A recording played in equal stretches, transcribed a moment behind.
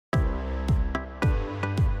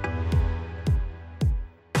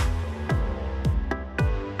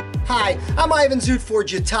Hi, I'm Ivan Zoot for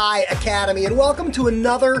Jatai Academy, and welcome to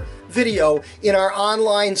another video in our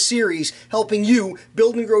online series helping you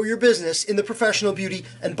build and grow your business in the professional beauty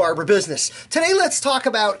and barber business. Today let's talk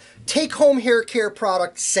about take-home hair care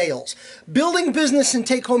product sales. Building business in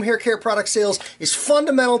take-home hair care product sales is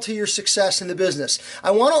fundamental to your success in the business.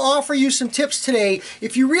 I want to offer you some tips today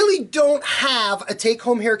if you really don't have a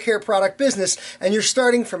take-home hair care product business and you're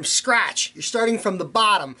starting from scratch. You're starting from the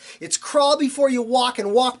bottom. It's crawl before you walk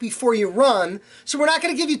and walk before you run. So we're not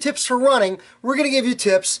going to give you tips for running. We're going to give you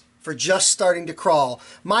tips for just starting to crawl.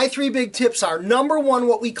 My three big tips are, number one,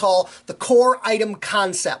 what we call the core item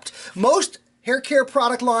concept. Most hair care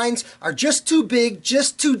product lines are just too big,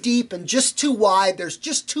 just too deep, and just too wide. There's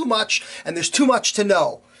just too much, and there's too much to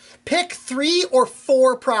know. Pick 3 or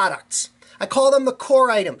 4 products. I call them the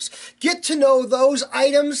core items. Get to know those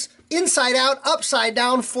items inside out, upside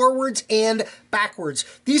down, forwards, and backwards.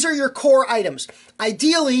 These are your core items.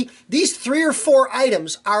 Ideally, these 3 or 4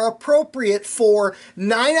 items are appropriate for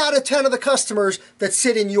 9 out of 10 of the customers that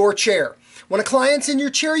sit in your chair. When a client's in your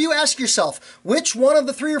chair, you ask yourself, which one of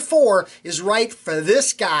the 3 or 4 is right for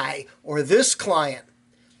this guy or this client?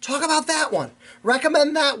 Talk about that one.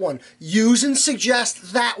 Recommend that one. Use and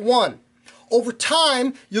suggest that one. Over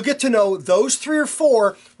time, you'll get to know those 3 or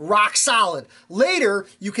 4 rock solid. Later,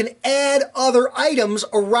 you can add other items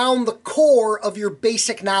around the core of your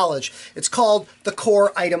basic knowledge. It's called the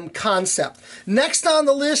core item concept. Next on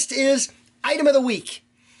the list is item of the week.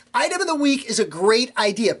 Item of the week is a great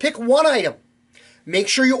idea. Pick one item. Make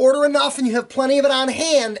sure you order enough and you have plenty of it on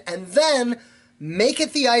hand, and then make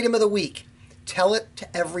it the item of the week. Tell it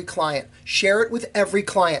to every client. Share it with every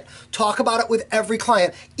client. Talk about it with every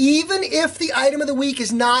client, even if the item of the week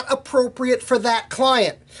is not appropriate for that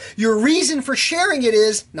client. Your reason for sharing it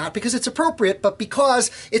is not because it's appropriate, but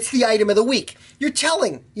because it's the item of the week. You're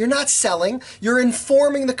telling, you're not selling, you're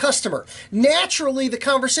informing the customer. Naturally, the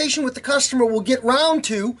conversation with the customer will get round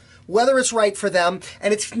to whether it's right for them,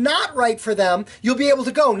 and it's not right for them, you'll be able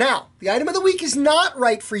to go, now, the item of the week is not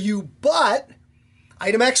right for you, but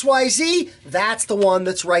item XYZ, that's the one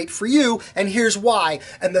that's right for you, and here's why.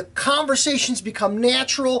 And the conversations become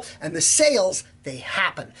natural, and the sales, they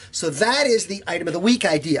happen. So that is the item of the week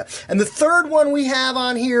idea. And the third one we have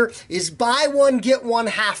on here is buy one, get one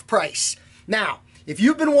half price. Now, if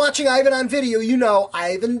you've been watching Ivan on video, you know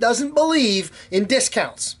Ivan doesn't believe in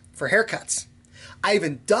discounts for haircuts.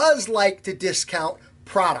 Ivan does like to discount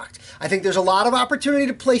product. I think there's a lot of opportunity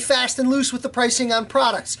to play fast and loose with the pricing on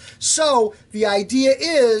products. So the idea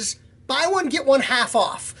is buy one, get one half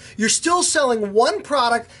off. You're still selling one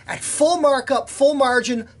product at full markup, full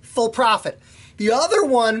margin, full profit. The other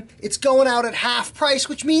one, it's going out at half price,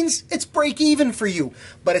 which means it's break even for you.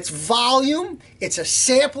 But it's volume, it's a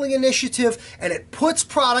sampling initiative, and it puts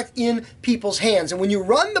product in people's hands. And when you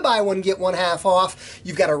run the buy one, get one half off,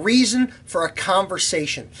 you've got a reason for a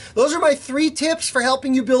conversation. Those are my 3 tips for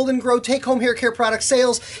helping you build and grow take-home hair care product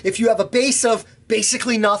sales. If you have a base of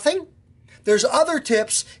basically nothing, there's other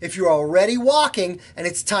tips if you're already walking and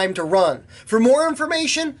it's time to run. For more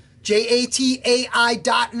information,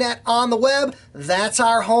 jatai.net on the web. That's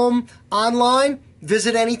our home online.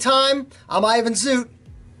 Visit anytime. I'm Ivan Zoot.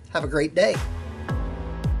 Have a great day.